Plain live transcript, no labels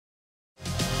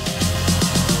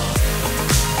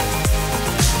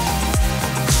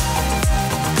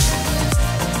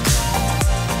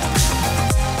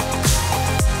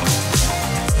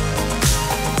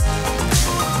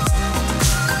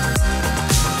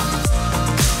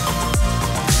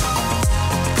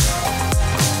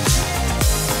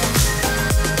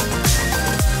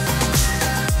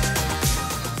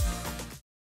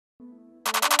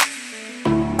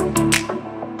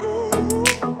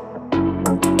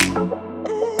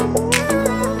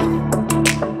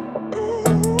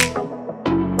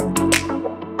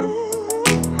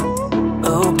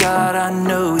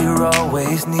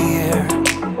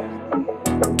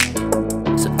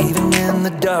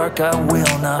I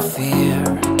will not fear.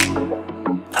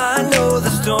 I know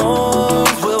the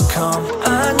storms will come,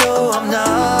 I know I'm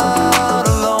not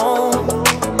alone.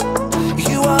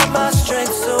 You are my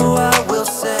strength, so I will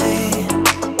say,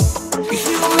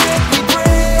 you make me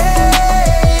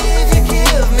brave, you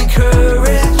give me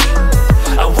courage.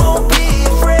 I won't be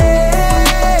afraid,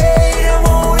 I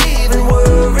won't even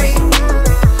worry,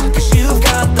 'cause you've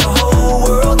got the whole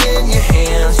world in your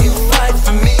hands. You fight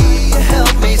for me, you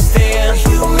help me stand.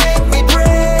 You make me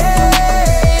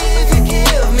brave, you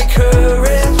give me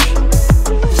courage.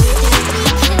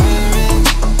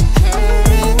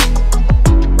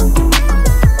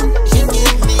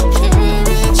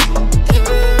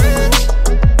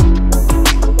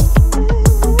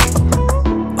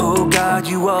 Oh God,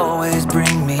 you always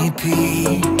bring me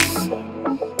peace.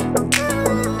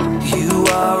 You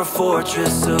are a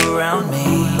fortress around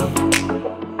me.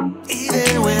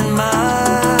 Even when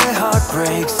my heart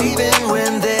breaks, even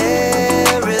when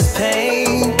there is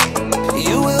pain,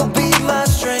 you will be my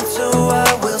strength, so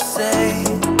I will say,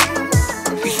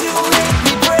 you make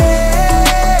me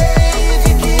brave,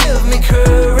 you give me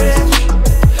courage.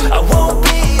 I won't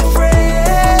be afraid,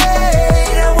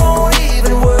 I won't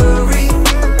even worry,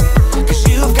 'cause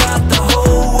you've got the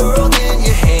whole world in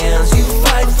your hands. You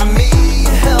fight for me,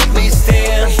 you help me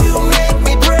stand. You make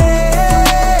me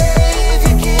brave,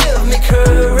 you give me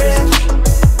courage.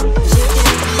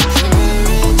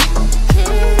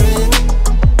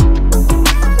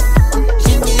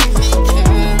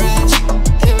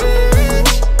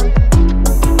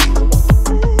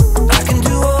 I can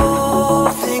do all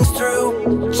things through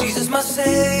Jesus, my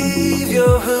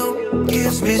Savior, who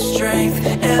gives me strength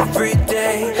every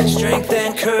day, strength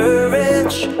and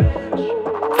courage.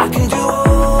 I can do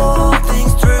all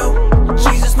things through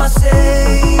Jesus, my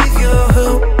Savior,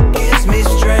 who gives me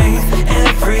strength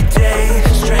every day,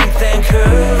 strength and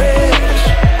courage.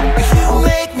 You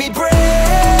make me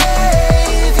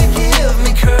brave, you give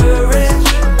me courage.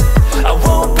 I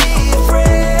won't be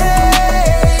afraid,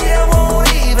 I won't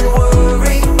even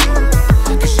worry,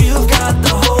 'cause you've got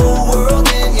the whole world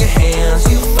in your hands.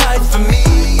 You fight for me,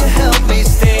 you help me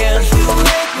stand. You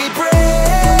make me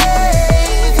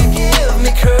brave, you give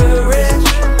me courage.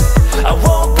 I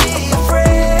won't be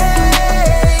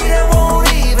afraid, I won't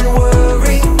even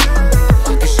worry,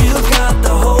 'cause you've got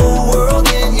the whole world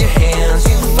in your hands.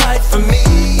 You fight for me,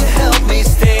 you help me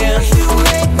stand. You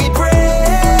make me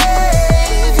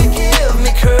brave, you give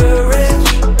me courage.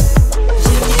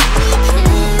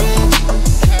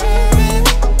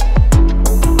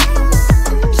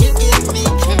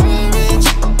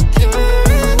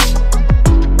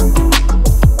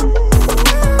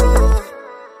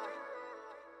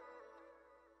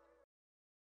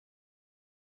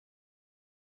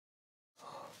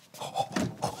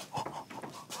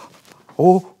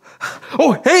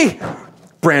 Oh, hey!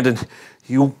 Brandon,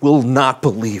 you will not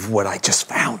believe what I just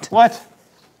found. What?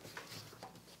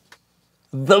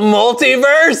 The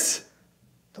multiverse!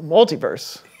 The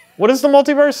multiverse? What is the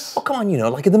multiverse? Oh, come on, you know,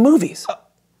 like in the movies.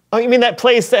 Oh, you mean that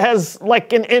place that has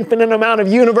like an infinite amount of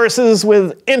universes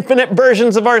with infinite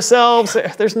versions of ourselves?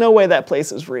 There's no way that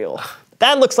place is real.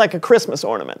 That looks like a Christmas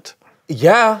ornament.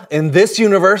 Yeah, in this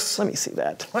universe. Let me see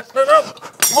that. What? No, no.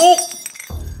 Oh!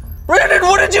 Brandon,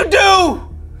 what did you do?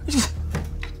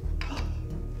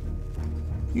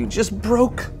 You just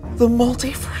broke the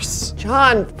multiverse.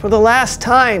 John, for the last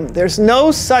time, there's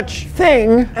no such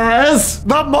thing As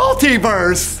the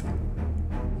multiverse.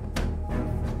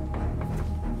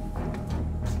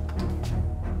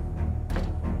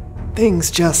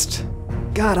 things just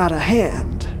got out of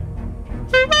hand.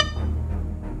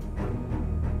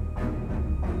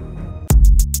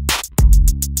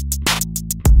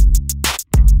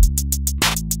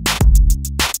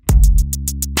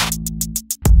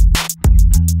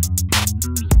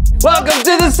 Welcome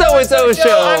to the So-and-So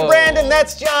Show. I'm Brandon,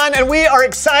 that's John, and we are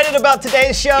excited about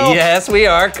today's show. Yes, we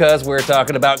are, because we're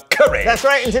talking about courage. That's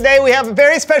right, and today we have a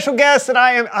very special guest, and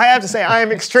I have to say, I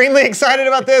am extremely excited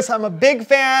about this. I'm a big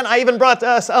fan. I even brought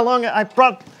I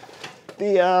brought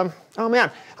the, oh man,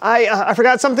 I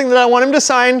forgot something that I want him to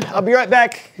sign. I'll be right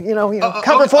back,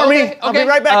 cover for me. Okay. I'll be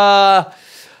right back.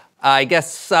 I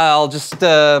guess I'll just,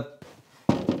 was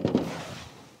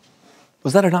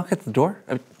that a knock at the door?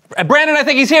 Brandon, I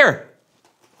think he's here.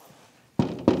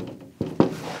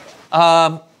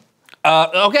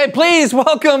 Okay, please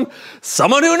welcome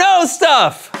someone who knows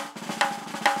stuff.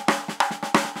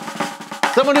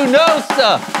 Someone who knows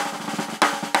stuff.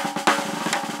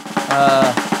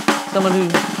 Someone who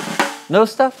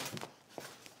knows stuff?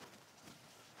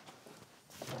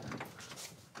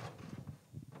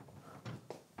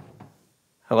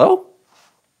 Hello?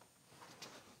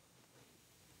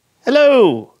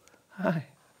 Hello. Hi.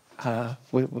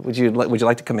 Would you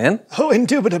like to come in Oh,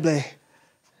 indubitably.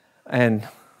 and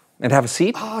have a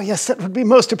seat? Oh, yes, that would be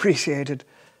most appreciated.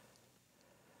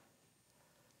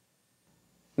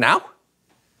 Now?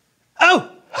 Oh,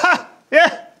 ha,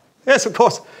 yeah, yes, of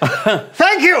course.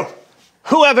 Thank you,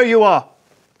 whoever you are.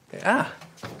 Yeah.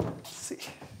 Let's see,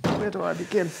 where do I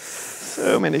begin?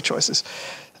 So many choices.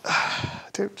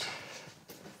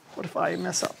 What if I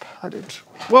mess up? I don't.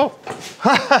 Whoa.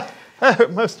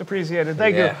 Most appreciated.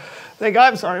 Thank you. Thank you.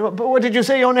 I'm sorry, but what did you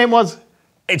say your name was?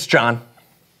 It's John.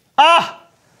 Ah,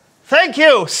 thank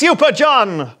you, Super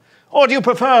John. Or do you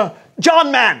prefer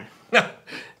John Man?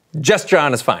 Just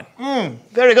John is fine.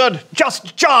 Very good.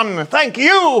 Just John. Thank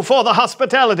you for the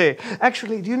hospitality.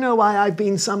 Actually, do you know why I've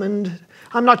been summoned?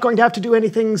 I'm not going to have to do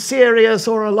anything serious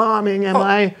or alarming, am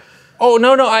I? Oh,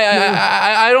 no,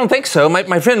 I don't think so.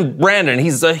 My friend Brandon,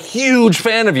 he's a huge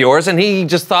fan of yours, and he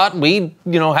just thought we'd,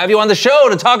 have you on the show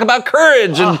to talk about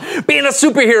courage and being a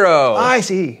superhero. I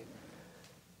see.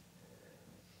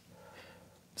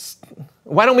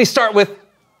 Why don't we start with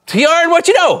TR and what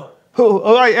you know?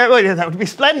 Wait, that would be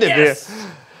splendid. Yes.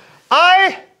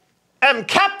 I am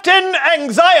Captain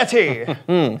Anxiety,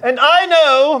 and I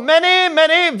know many,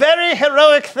 many very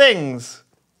heroic things.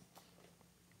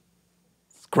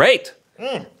 Great.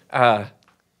 Tell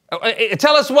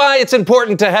us why it's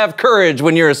important to have courage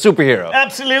when you're a superhero.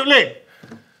 Absolutely.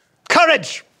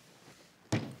 Courage.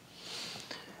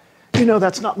 You know,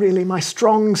 that's not really my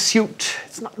strong suit.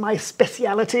 It's not my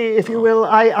speciality, if you will.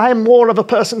 I'm more of a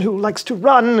person who likes to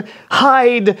run,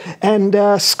 hide,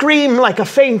 and scream like a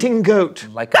fainting goat.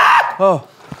 Like, oh.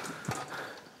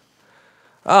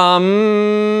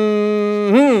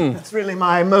 That's really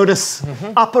my modus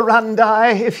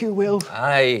operandi, if you will.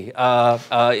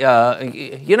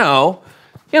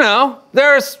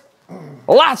 There's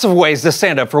lots of ways to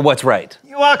stand up for what's right.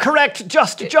 You are correct,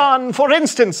 Just John. For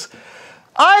instance,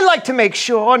 I like to make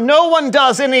sure no one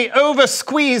does any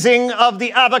over-squeezing of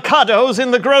the avocados in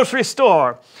the grocery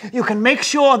store. You can make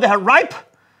sure they're ripe,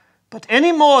 but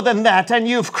any more than that and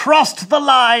you've crossed the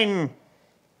line.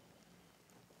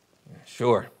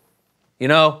 Sure.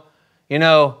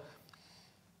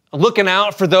 Looking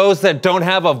out for those that don't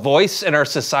have a voice in our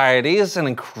society is an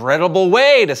incredible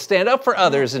way to stand up for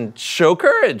others and show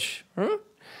courage.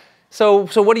 So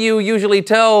what do you usually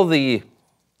tell the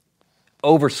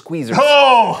over-squeezers? Yeah.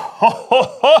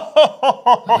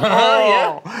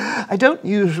 I don't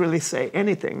usually say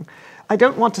anything. I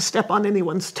don't want to step on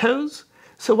anyone's toes.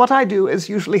 So what I do is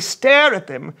usually stare at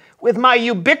them with my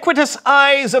ubiquitous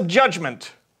eyes of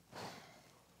judgment.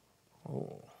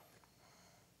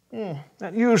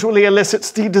 That usually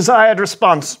elicits the desired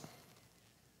response.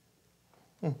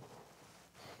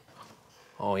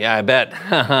 Oh, yeah, I bet.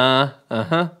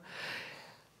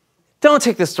 Don't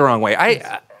take this the wrong way.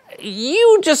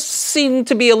 You just seem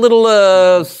to be a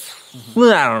little,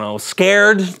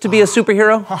 scared to be a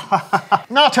superhero.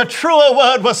 Not a truer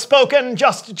word was spoken,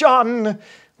 Just John.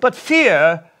 But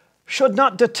fear should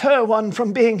not deter one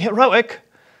from being heroic.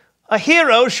 A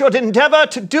hero should endeavor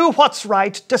to do what's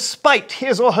right despite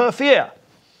his or her fear.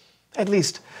 At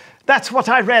least, that's what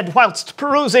I read whilst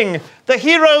perusing the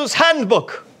Hero's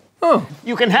Handbook. Oh.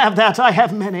 You can have that. I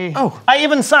have many. Oh. I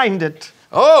even signed it.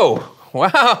 Oh,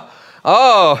 wow.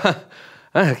 Oh,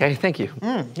 okay, thank you.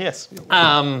 Yes.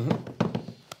 Brandon's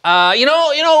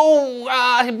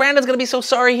gonna be so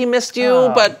sorry he missed you,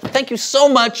 but thank you so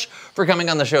much for coming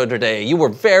on the show today. You were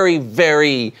very,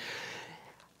 very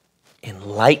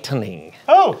enlightening.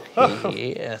 Oh.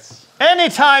 Yes.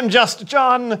 Anytime, Just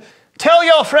John. Tell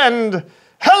your friend,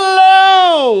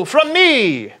 hello from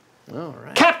me, All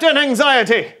right. Captain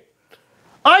Anxiety.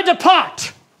 I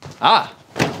depart.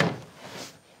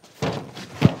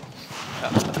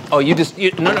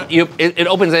 It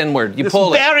opens inward. You This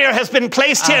pull it. barrier has been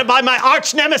placed here by my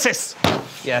arch nemesis.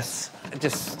 Yes.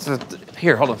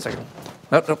 Here, hold on a second.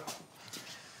 Nope.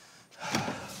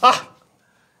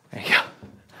 There you go.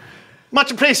 Much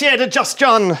appreciated, Just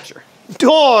John. Sure.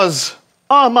 Doors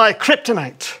are my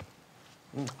kryptonite.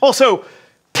 Also,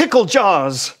 pickle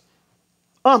jars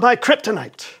are my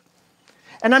kryptonite.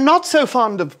 And I'm not so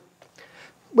fond of,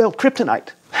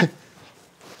 kryptonite.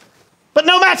 But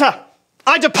no matter,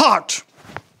 I depart.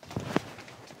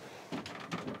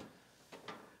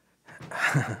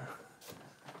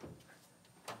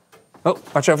 Oh,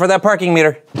 watch out for that parking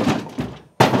meter.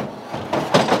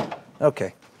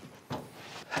 Okay.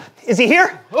 Is he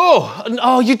here?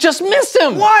 Oh, you just missed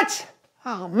him. What?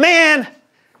 Oh, man.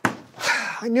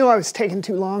 I knew I was taking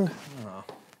too long.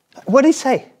 What did he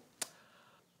say?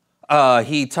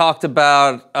 He talked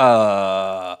about,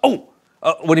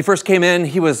 when he first came in,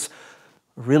 he was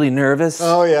really nervous.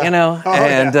 Oh, yeah. You know, Oh,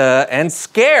 and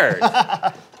scared.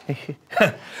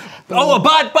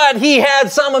 But he had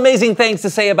some amazing things to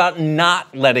say about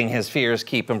not letting his fears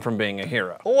keep him from being a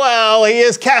hero. Well, he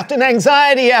is Captain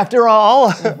Anxiety after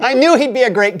all. I knew he'd be a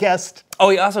great guest. Oh,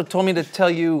 he also told me to tell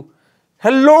you,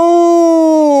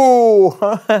 hello.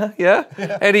 Yeah?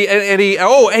 And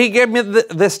he gave me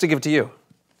this to give to you.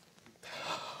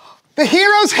 The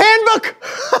Hero's Handbook.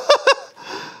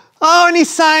 Oh, and he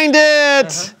signed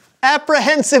it.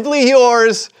 Apprehensively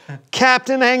yours,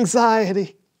 Captain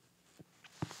Anxiety.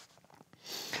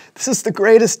 This is the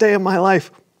greatest day of my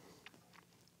life.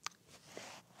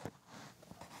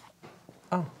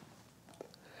 Oh.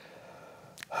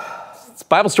 It's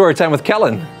Bible story time with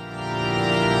Kellen.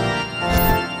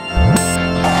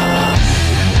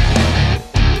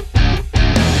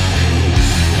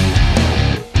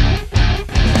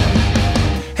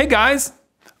 Hey guys,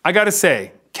 I gotta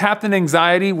say, Captain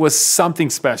Anxiety was something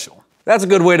special. That's a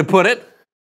good way to put it.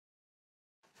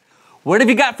 What have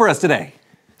you got for us today?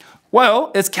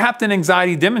 Well, as Captain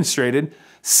Anxiety demonstrated,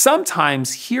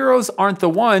 sometimes heroes aren't the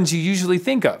ones you usually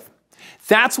think of.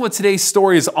 That's what today's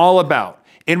story is all about,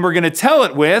 and we're gonna tell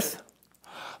it with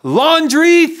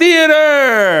Laundry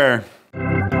Theater!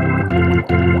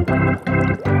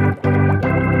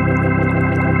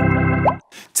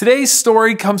 Today's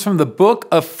story comes from the book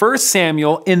of 1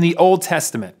 Samuel in the Old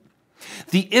Testament.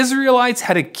 The Israelites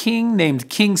had a king named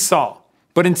King Saul,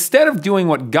 but instead of doing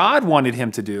what God wanted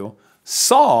him to do,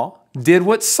 Saul did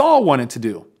what Saul wanted to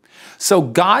do. So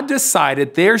God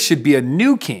decided there should be a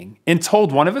new king and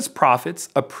told one of his prophets,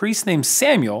 a priest named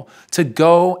Samuel, to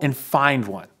go and find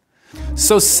one.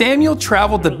 So Samuel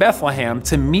traveled to Bethlehem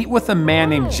to meet with a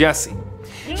man named Jesse.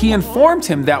 He informed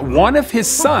him that one of his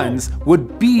sons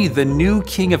would be the new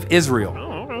king of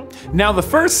Israel. Now the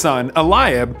first son,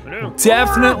 Eliab,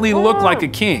 definitely looked like a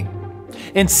king.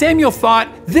 And Samuel thought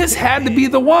this had to be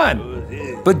the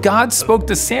one. But God spoke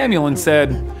to Samuel and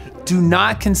said, "Do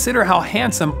not consider how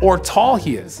handsome or tall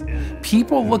he is.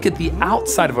 People look at the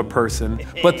outside of a person,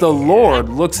 but the Lord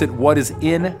looks at what is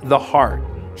in the heart.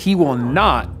 He will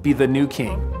not be the new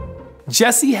king."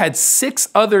 Jesse had 6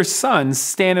 other sons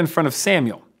stand in front of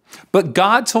Samuel, but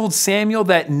God told Samuel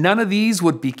that none of these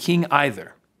would be king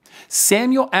either.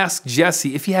 Samuel asked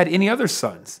Jesse if he had any other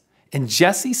sons, and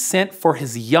Jesse sent for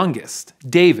his youngest,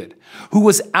 David, who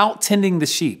was out tending the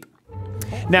sheep.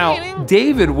 Now,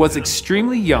 David was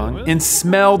extremely young and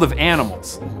smelled of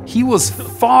animals. He was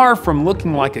far from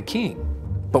looking like a king.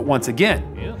 But once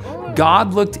again,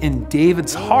 God looked in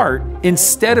David's heart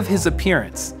instead of his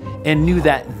appearance and knew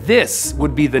that this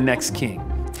would be the next king.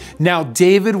 Now,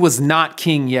 David was not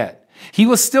king yet. He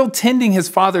was still tending his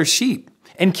father's sheep.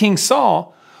 And King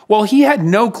Saul, well, he had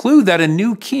no clue that a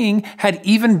new king had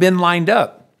even been lined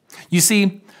up. You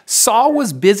see, Saul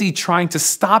was busy trying to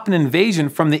stop an invasion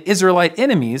from the Israelite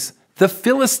enemies, the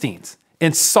Philistines,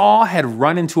 and Saul had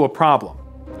run into a problem.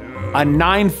 A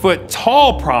 9-foot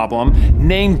tall problem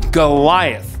named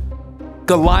Goliath.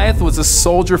 Goliath was a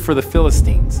soldier for the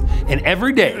Philistines, and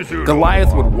every day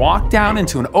Goliath would walk down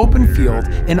into an open field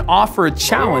and offer a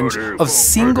challenge of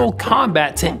single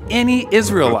combat to any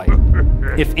Israelite.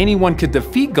 If anyone could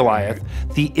defeat Goliath,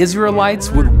 the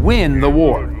Israelites would win the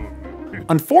war.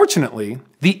 Unfortunately,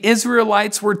 the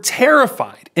Israelites were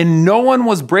terrified and no one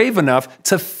was brave enough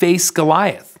to face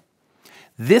Goliath.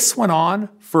 This went on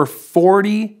for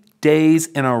 40 days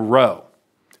in a row.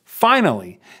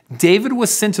 Finally, David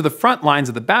was sent to the front lines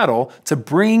of the battle to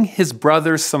bring his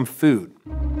brothers some food.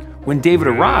 When David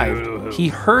arrived, he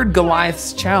heard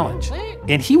Goliath's challenge,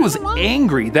 and he was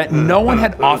angry that no one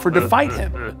had offered to fight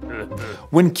him.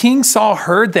 When King Saul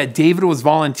heard that David was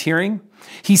volunteering,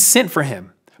 he sent for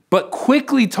him, but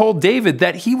quickly told David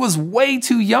that he was way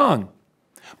too young.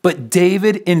 But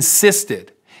David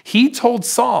insisted. He told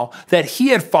Saul that he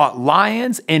had fought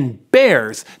lions and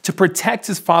bears to protect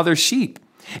his father's sheep,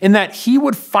 and that he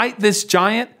would fight this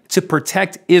giant to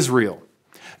protect Israel.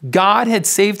 God had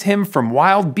saved him from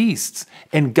wild beasts,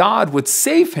 and God would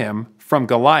save him from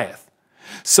Goliath.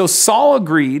 So Saul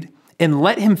agreed and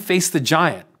let him face the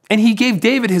giant, and he gave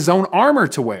David his own armor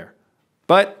to wear.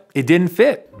 But it didn't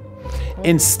fit.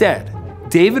 Instead,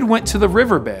 David went to the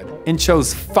riverbed and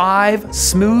chose 5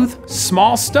 smooth,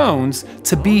 small stones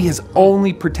to be his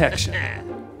only protection.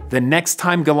 The next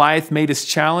time Goliath made his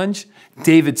challenge,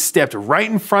 David stepped right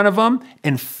in front of him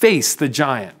and faced the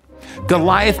giant.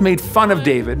 Goliath made fun of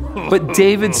David, but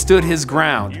David stood his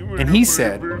ground, and he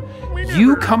said,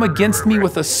 "You come against me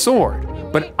with a sword,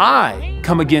 but I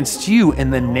come against you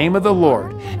in the name of the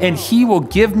Lord, and he will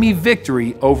give me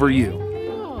victory over you."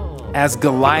 As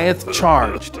Goliath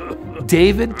charged,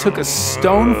 David took a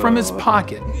stone from his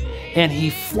pocket and he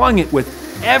flung it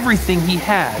with everything he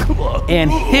had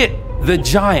and hit the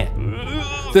giant.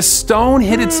 The stone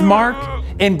hit its mark,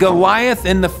 and Goliath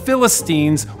and the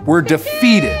Philistines were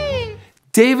defeated.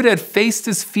 David had faced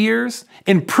his fears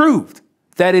and proved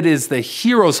that it is the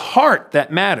hero's heart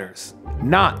that matters,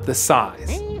 not the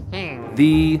size.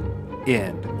 The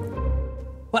end.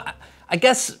 Well, I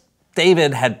guess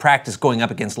David had practiced going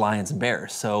up against lions and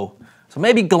bears, so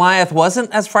maybe Goliath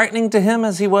wasn't as frightening to him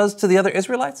as he was to the other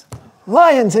Israelites?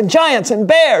 Lions and giants and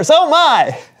bears, oh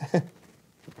my!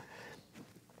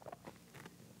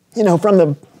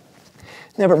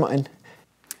 Never mind.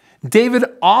 David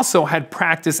also had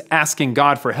practice asking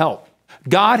God for help.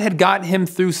 God had gotten him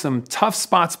through some tough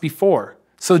spots before,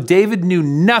 so David knew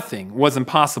nothing was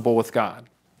impossible with God.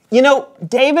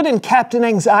 David and Captain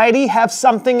Anxiety have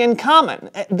something in common.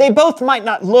 They both might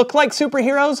not look like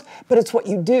superheroes, but it's what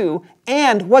you do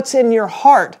and what's in your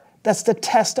heart that's the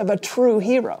test of a true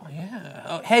hero. Yeah.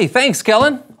 Oh, hey, thanks,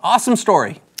 Kellen. Awesome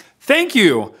story. Thank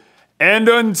you. And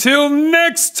until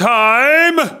next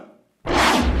time.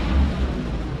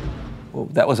 Well,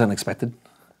 that was unexpected.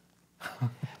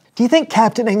 Do you think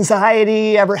Captain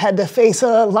Anxiety ever had to face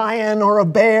a lion or a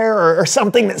bear or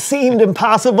something that seemed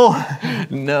impossible?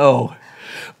 No.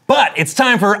 But it's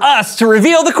time for us to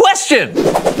reveal the question.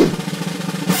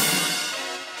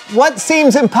 What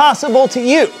seems impossible to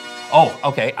you? Oh,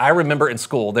 okay. I remember in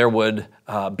school there would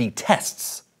be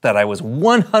tests that I was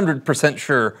 100%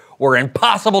 sure were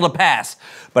impossible to pass.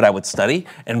 But I would study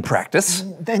and practice.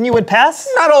 Then you would pass?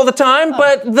 Not all the time,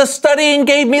 but the studying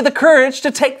gave me the courage to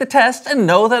take the test and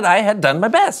know that I had done my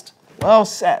best. Well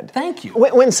said. Thank you.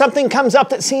 When something comes up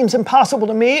that seems impossible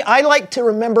to me, I like to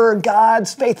remember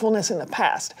God's faithfulness in the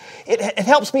past. It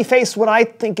helps me face what I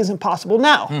think is impossible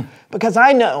now, because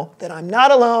I know that I'm not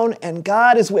alone and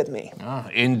God is with me.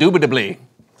 Indubitably.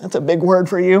 That's a big word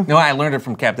for you. No, I learned it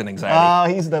from Captain Anxiety.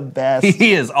 Oh, he's the best.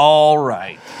 He is all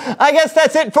right. I guess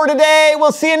that's it for today.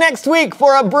 We'll see you next week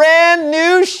for a brand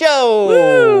new show.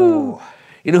 Woo!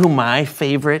 You know who my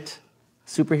favorite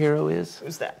superhero is?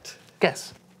 Who's that?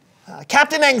 Guess.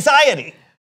 Captain Anxiety.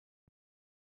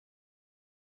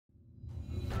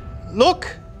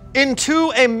 Look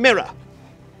into a mirror.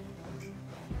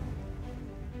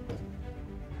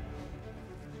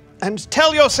 And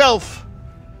tell yourself,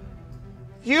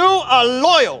 you are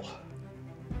loyal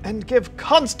and give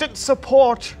constant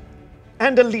support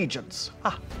and allegiance.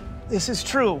 This is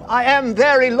true. I am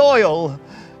very loyal,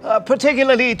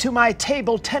 particularly to my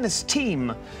table tennis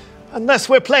team. Unless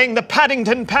we're playing the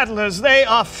Paddington Paddlers, they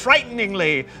are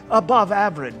frighteningly above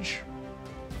average.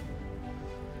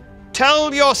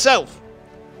 Tell yourself,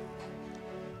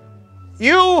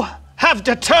 you have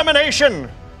determination.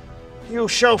 You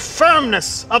show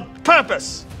firmness of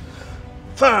purpose.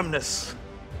 Firmness.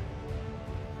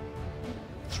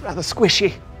 It's rather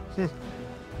squishy.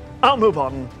 I'll move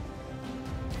on.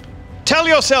 Tell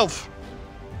yourself,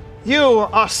 you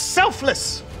are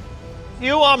selfless.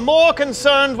 You are more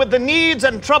concerned with the needs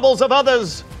and troubles of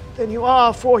others than you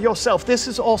are for yourself. This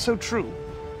is also true.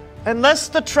 Unless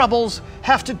the troubles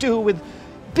have to do with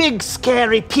big,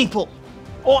 scary people,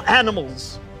 or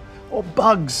animals, or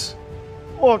bugs,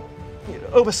 or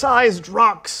oversized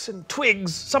rocks and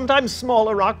twigs, sometimes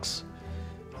smaller rocks.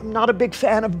 I'm not a big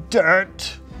fan of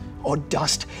dirt or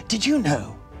dust. Did you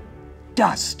know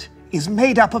dust is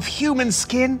made up of human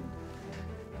skin?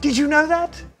 Did you know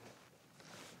that?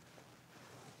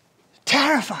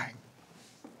 Terrifying.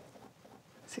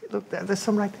 See, look, there's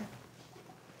some right there.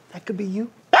 That could be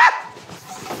you.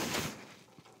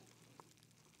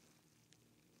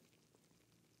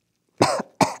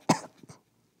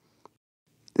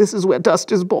 This is where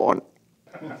dust is born.